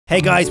Hey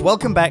guys,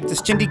 welcome back to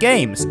Sjindie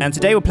Games, and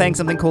today we're playing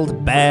something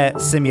called Bear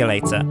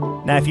Simulator.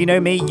 Now if you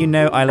know me, you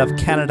know I love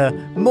Canada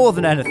more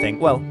than anything,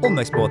 well,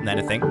 almost more than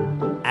anything,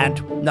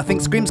 and nothing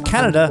screams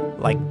Canada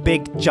like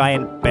big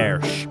giant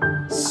bears.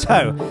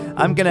 So,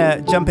 I'm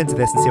gonna jump into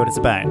this and see what it's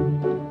about.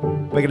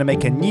 We're gonna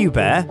make a new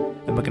bear,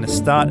 and we're gonna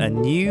start a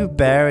new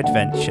bear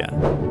adventure.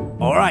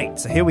 Alright,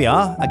 so here we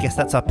are. I guess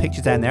that's our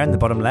picture down there in the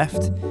bottom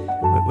left.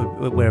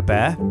 We're a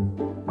bear.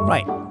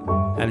 Right,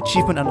 an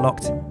achievement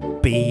unlocked.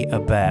 Be a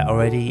bear.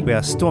 Already we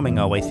are storming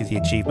our way through the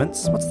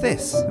achievements. What's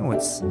this? Oh,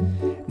 it's...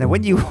 Now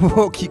when you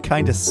walk you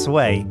kind of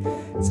sway.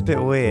 It's a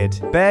bit weird.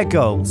 Bear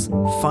goals.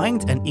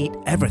 Find and eat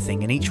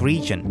everything in each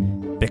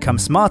region. Become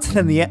smarter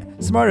than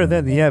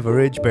the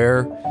average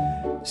bear.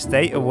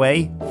 Stay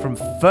away from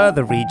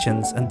further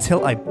regions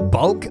until I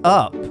bulk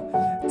up.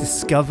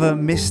 Discover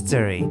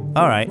mystery.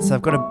 Alright, so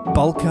I've got to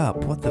bulk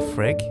up. What the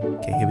frig?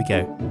 Okay, here we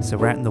go. So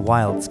we're out in the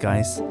wilds,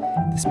 guys.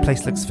 This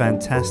place looks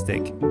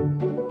fantastic.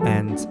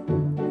 And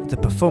the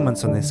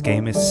performance on this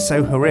game is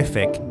so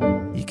horrific.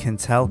 You can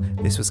tell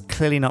this was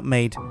clearly not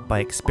made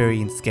by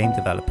experienced game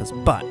developers,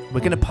 but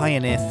we're going to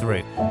pioneer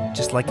through,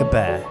 just like a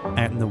bear,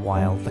 out in the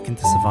wild, looking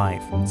to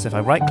survive. So if I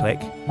right click,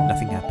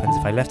 nothing happens.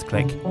 If I left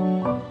click,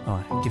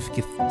 oh,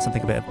 give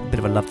something a bit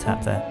of a love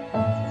tap there.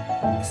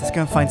 So let's go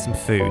and find some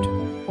food.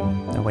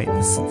 Oh wait,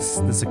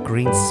 there's a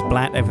green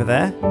splat over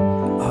there.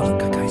 Oh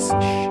look, guys,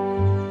 shh.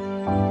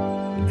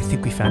 I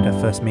think we found our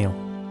first meal.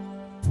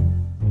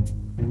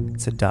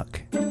 It's a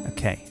duck.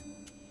 Okay.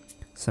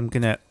 So I'm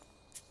gonna...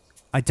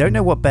 I don't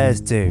know what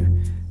bears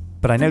do,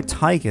 but I know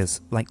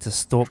tigers like to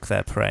stalk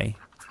their prey.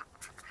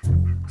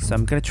 So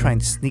I'm gonna try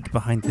and sneak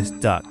behind this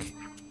duck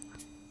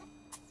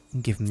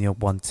and give him the old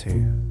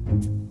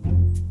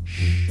 1-2.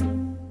 Shh.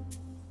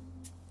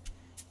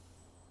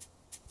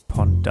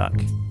 Pond duck.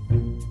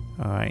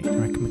 Alright, I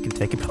reckon we can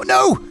take him. Oh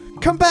no!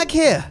 Come back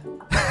here!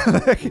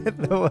 Look at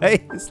the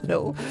way his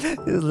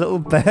little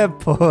bear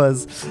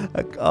paws.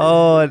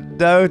 Oh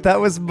no, that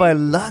was my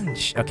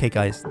lunch. Okay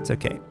guys, it's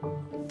okay.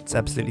 It's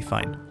absolutely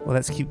fine. Well,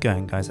 let's keep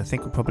going, guys. I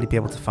think we'll probably be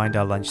able to find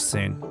our lunch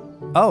soon.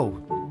 Oh!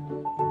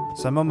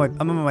 So I'm on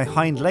my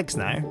hind legs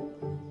now.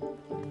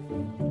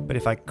 But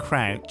if I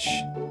crouch...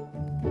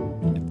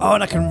 Oh,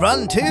 and I can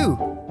run too!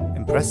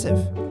 Impressive.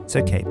 It's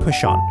okay,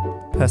 push on.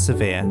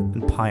 Persevere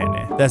and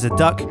pioneer. There's a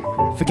duck.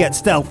 Forget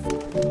stealth.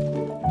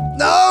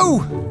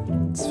 No!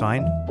 It's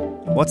fine.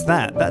 What's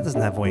that? That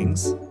doesn't have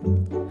wings.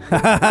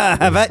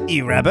 Have at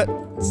you, rabbit.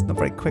 It's not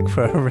very quick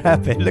for a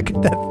rabbit. Look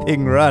at that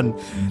thing run.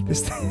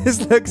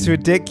 This looks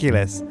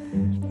ridiculous.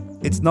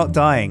 It's not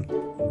dying.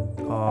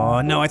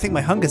 Oh no, I think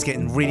my hunger's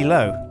getting really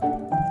low.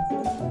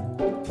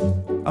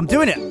 I'm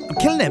doing it. I'm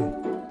killing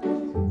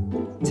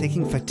him.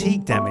 Taking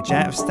fatigue damage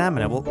out of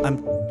stamina. Well,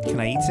 can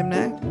I eat him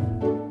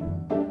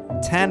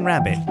now? Tan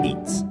rabbit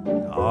eats.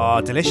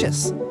 Oh,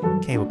 delicious.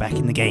 Okay, we're back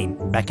in the game.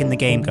 Back in the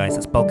game, guys.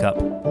 Let's bulk up.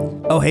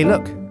 Oh, hey,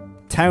 look.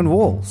 Town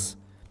walls.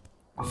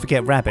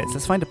 Forget rabbits.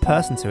 Let's find a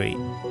person to eat.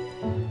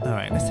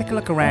 Alright, let's take a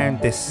look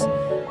around this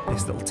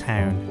little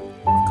town.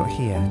 We've got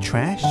here.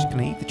 Trash? Can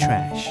I eat the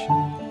trash?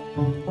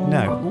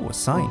 No. Ooh, a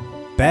sign.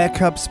 Bear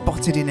cub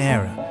spotted in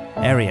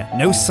area.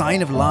 No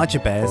sign of larger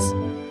bears.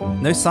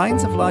 No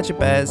signs of larger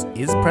bears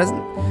is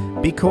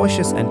present. Be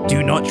cautious and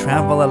do not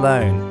travel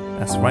alone.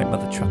 That's right,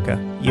 Mother Trucker.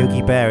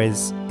 Yogi Bear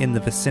is in the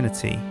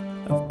vicinity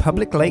of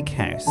Public Lake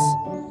House.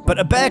 But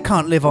a bear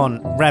can't live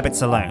on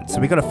rabbits alone, so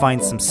we got to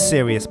find some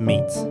serious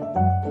meat.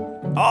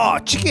 Oh,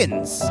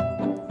 chickens!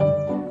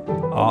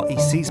 Oh, he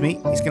sees me.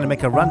 He's going to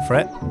make a run for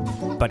it.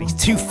 But he's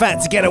too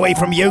fat to get away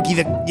from Yogi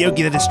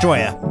the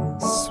Destroyer.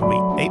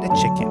 Sweet. Ate a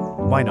chicken.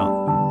 Why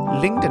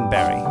not?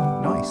 Lingonberry.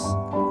 Nice.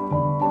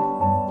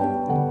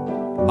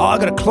 Oh, I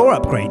got a claw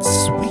upgrade.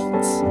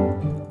 Sweet.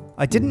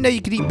 I didn't know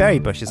you could eat berry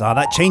bushes. Ah,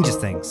 that changes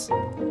things.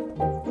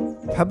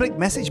 Public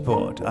message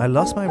board. I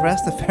lost my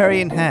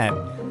Rastafarian hat.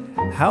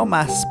 How am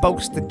I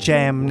supposed to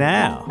jam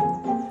now?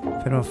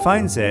 If anyone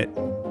finds it,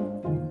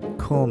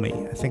 call me.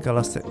 I think I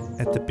lost it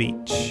at the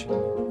beach.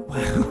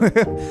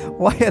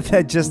 Why are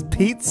there just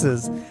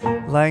pizzas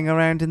lying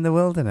around in the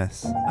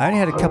wilderness? I only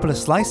had a couple of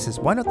slices.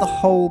 Why not the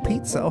whole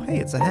pizza? Oh, hey,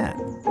 it's a hat.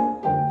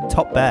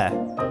 Top bear.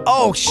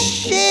 Oh,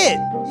 shit!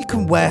 You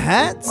can wear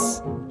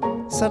hats?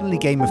 Suddenly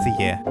game of the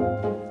year.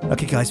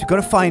 Okay, guys, we've got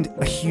to find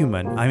a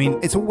human. I mean,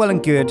 it's all well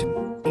and good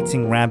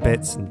eating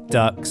rabbits and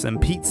ducks and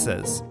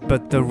pizzas,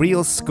 but the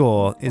real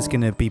score is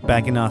going to be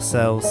bagging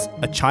ourselves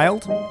a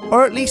child,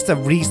 or at least a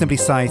reasonably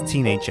sized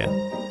teenager.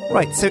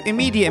 Right, so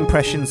immediate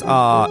impressions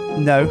are,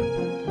 no,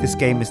 this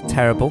game is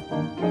terrible.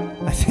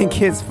 I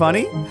think it's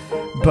funny,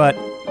 but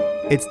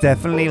it's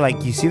definitely,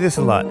 like, you see this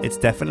a lot, it's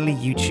definitely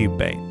YouTube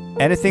bait.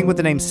 Anything with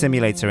the name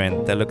Simulator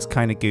in that looks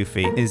kind of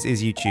goofy is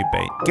YouTube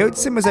bait. Goat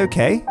Sim was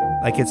okay,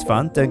 like it's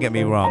fun, don't get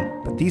me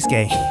wrong, but these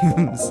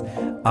games,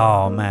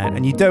 oh man,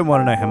 and you don't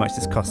want to know how much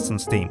this costs on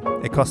Steam.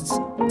 It costs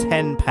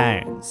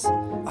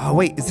 £10. Oh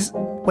wait,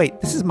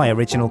 this is my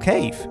original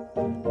cave.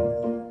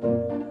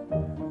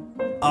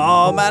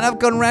 Oh man, I've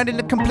gone round in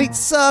a complete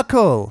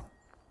circle.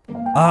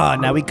 Ah,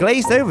 now we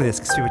glazed over this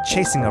because we were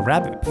chasing a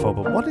rabbit before,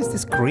 but what is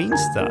this green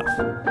stuff?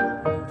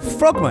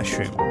 frog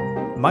mushroom.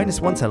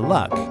 -1 to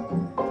luck.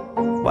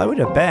 Why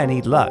would a bear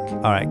need luck?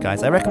 Alright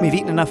guys, I reckon we've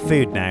eaten enough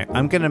food now.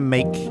 I'm gonna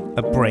make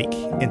a break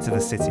into the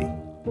city.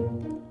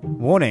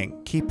 Warning,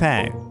 keep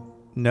out.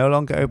 No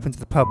longer open to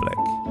the public.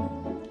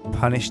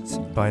 Punished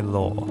by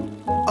law.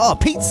 Oh,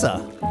 pizza!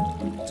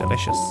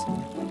 Delicious.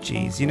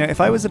 Jeez, you know, if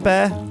I was a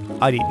bear,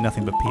 I'd eat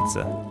nothing but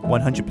pizza.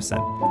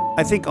 100%.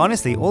 I think,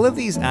 honestly, all of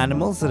these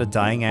animals that are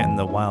dying out in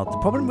the wild, the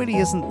problem really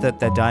isn't that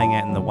they're dying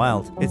out in the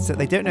wild. It's that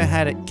they don't know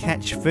how to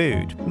catch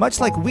food. Much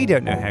like we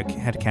don't know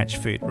how to catch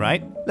food,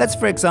 right? Let's,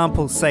 for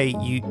example, say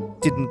you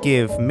didn't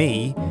give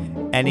me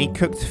any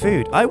cooked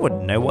food. I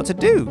wouldn't know what to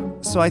do.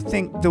 So I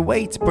think the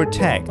way to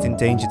protect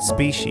endangered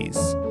species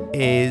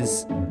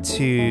is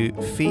to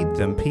feed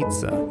them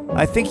pizza.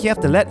 I think you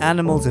have to let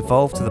animals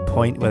evolve to the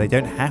point where they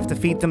don't have to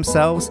feed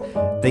themselves.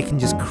 They can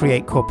just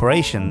create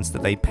corporations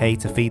that they pay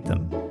to feed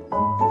them.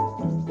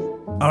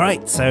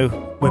 Alright, so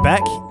we're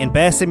back in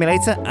Bear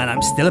Simulator, and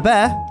I'm still a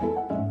bear.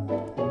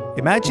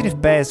 Imagine if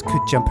bears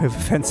could jump over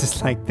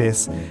fences like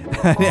this,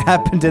 and it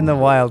happened in the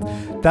wild.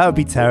 That would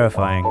be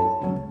terrifying.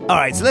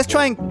 Alright, so let's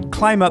try and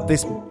climb up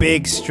this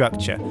big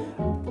structure.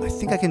 I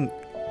think I can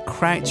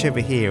crouch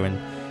over here and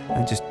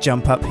just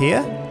jump up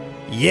here.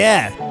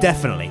 Yeah,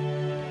 definitely.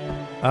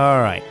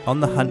 Alright, on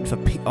the hunt for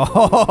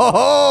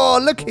Oh,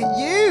 look at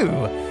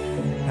you!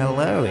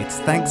 Hello, it's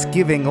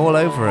Thanksgiving all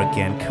over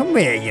again. Come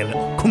here, you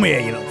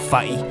little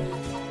fatty.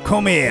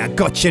 Come here, I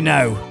got you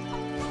now.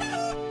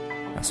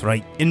 That's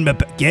right,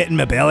 get in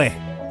my belly.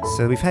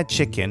 So we've had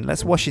chicken.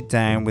 Let's wash it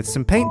down with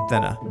some paint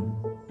thinner.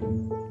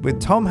 With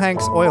Tom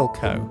Hanks Oil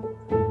Co.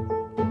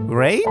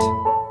 Raid?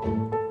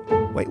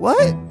 Wait,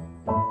 what?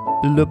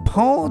 Le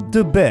Pain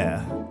de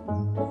Bear.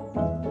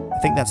 I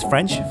think that's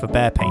French for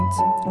bear paint.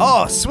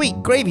 Oh,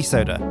 sweet, gravy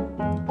soda.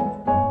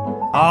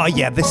 Oh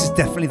yeah, this is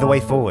definitely the way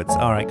forwards.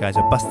 Alright guys,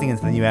 we're busting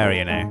into the new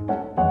area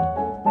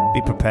now.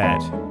 Be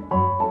prepared.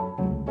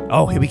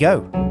 Oh, here we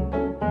go.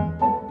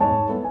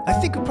 I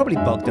think we're probably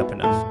bogged up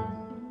enough.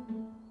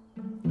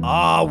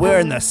 Ah, we're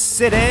in the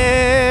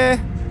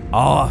city!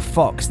 Ah,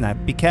 fox, now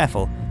be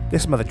careful.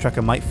 This mother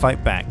trucker might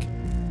fight back.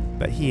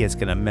 But he is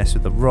gonna mess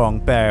with the wrong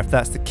bear if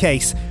that's the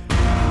case.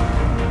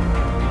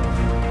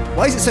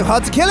 Why is it so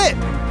hard to kill it?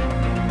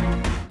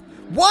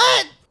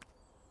 What?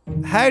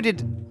 How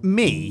did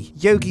me,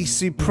 Yogi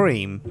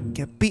Supreme,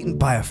 get beaten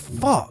by a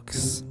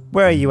fox?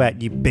 Where are you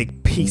at, you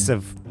big piece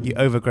of you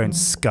overgrown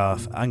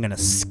scarf? I'm gonna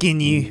skin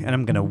you and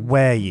I'm gonna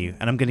wear you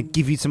and I'm gonna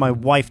give you to my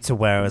wife to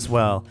wear as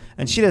well.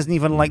 And she doesn't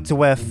even like to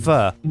wear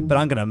fur, but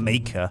I'm gonna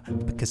make her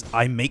because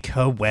I make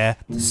her wear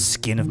the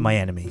skin of my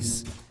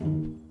enemies.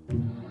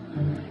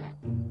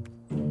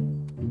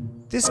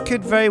 This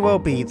could very well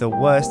be the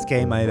worst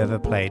game I've ever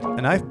played,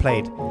 and I've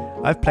played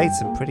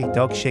some pretty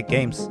dog shit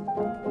games.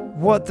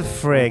 What the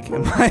frig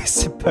am I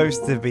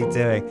supposed to be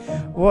doing?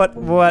 What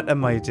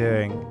am I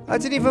doing? I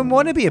didn't even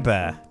want to be a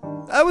bear.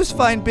 I was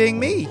fine being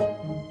me.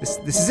 This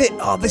is it.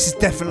 Oh, this is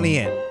definitely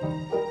it.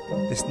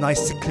 This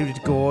nice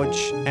secluded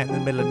gorge out in the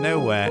middle of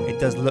nowhere. It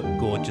does look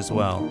gorge as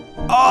well.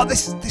 Oh,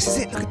 this is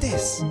it. Look at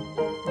this.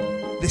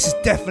 This is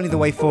definitely the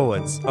way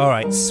forwards. All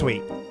right,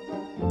 sweet.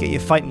 Get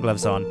your fighting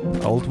gloves on.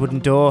 Old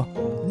wooden door.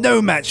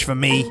 No match for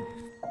me.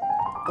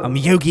 I'm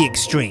Yogi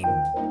Extreme.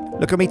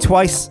 Look at me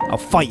twice, I'll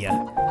fight you.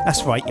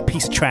 That's right, you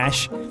piece of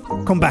trash.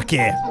 Come back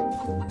here.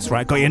 That's right,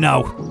 I got you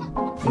now.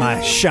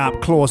 My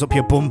sharp claws up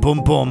your bum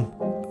bum bum.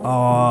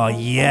 Oh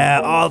yeah,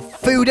 oh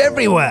food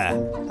everywhere.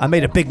 I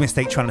made a big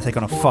mistake trying to take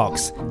on a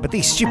fox, but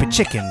these stupid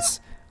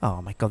chickens.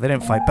 Oh my god, they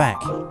don't fight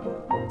back.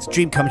 It's a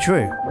dream come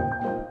true.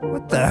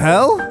 What the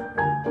hell?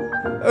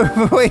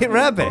 Overweight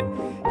rabbit.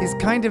 He's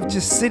kind of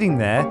just sitting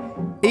there,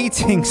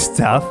 eating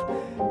stuff,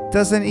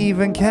 doesn't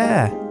even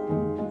care.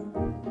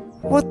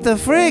 What the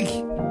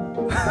frig?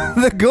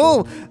 The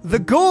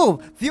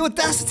gall, the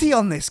audacity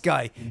on this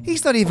guy.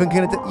 He's not even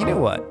gonna you know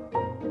what?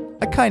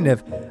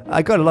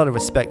 I got a lot of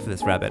respect for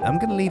this rabbit. I'm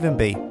gonna leave him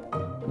be.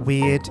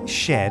 Weird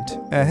shed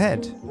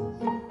ahead.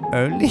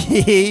 Only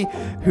he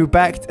who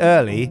backed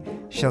early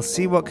shall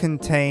see what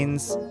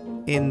contains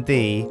in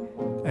thee.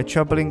 A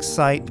troubling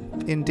sight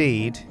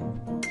indeed.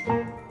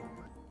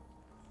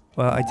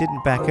 Well, I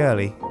didn't back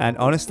early, and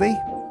honestly,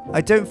 I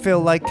don't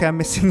feel like I'm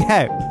missing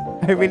out.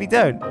 I really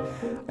don't.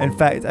 In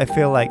fact, I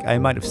feel like I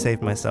might have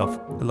saved myself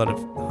a lot of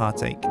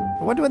heartache.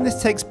 I wonder when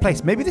this takes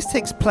place. Maybe this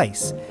takes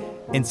place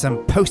in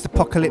some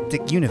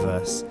post-apocalyptic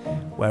universe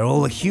where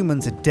all the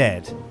humans are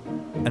dead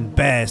and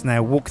bears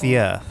now walk the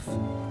earth.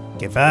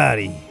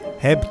 Gevari,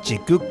 heb je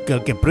Google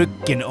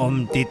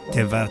gebruiken dit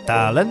te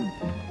vertalen?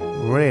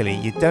 Really,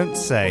 you don't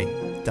say.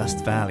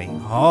 Dust Valley.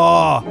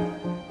 Oh!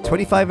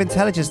 25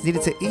 intelligence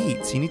needed to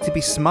eat. You need to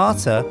be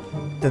smarter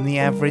than the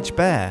average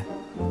bear.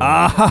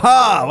 Ah ha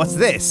ha! What's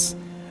this?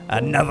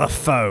 Another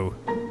foe.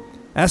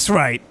 That's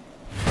right.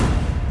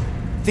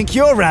 Think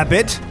you're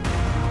rabbit?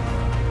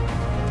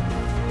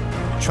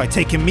 Try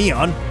taking me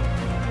on.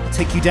 I'll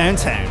take you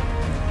downtown.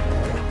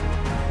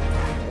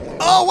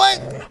 Oh, what?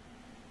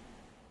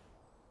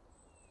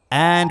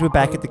 And we're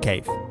back at the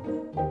cave.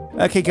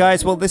 Okay,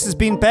 guys, well, this has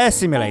been Bear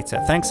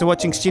Simulator. Thanks for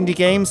watching Sjindie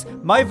Games.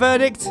 My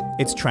verdict,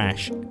 it's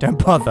trash. Don't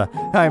bother.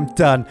 I'm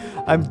done.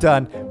 I'm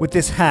done with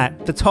this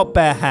hat, the top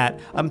bear hat.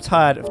 I'm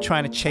tired of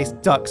trying to chase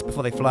ducks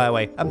before they fly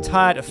away. I'm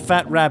tired of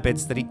fat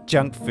rabbits that eat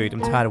junk food. I'm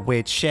tired of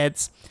weird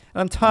sheds.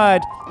 And I'm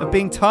tired of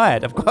being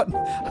tired. I've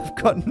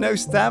got no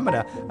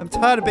stamina. I'm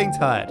tired of being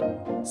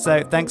tired.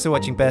 So, thanks for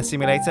watching Bear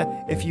Simulator.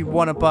 If you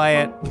want to buy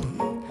it,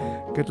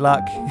 good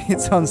luck.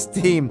 It's on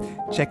Steam.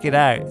 Check it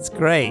out. It's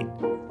great.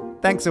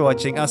 Thanks for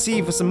watching. I'll see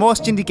you for some more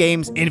Sjindie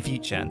games in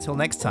future. Until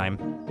next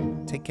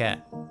time, take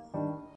care.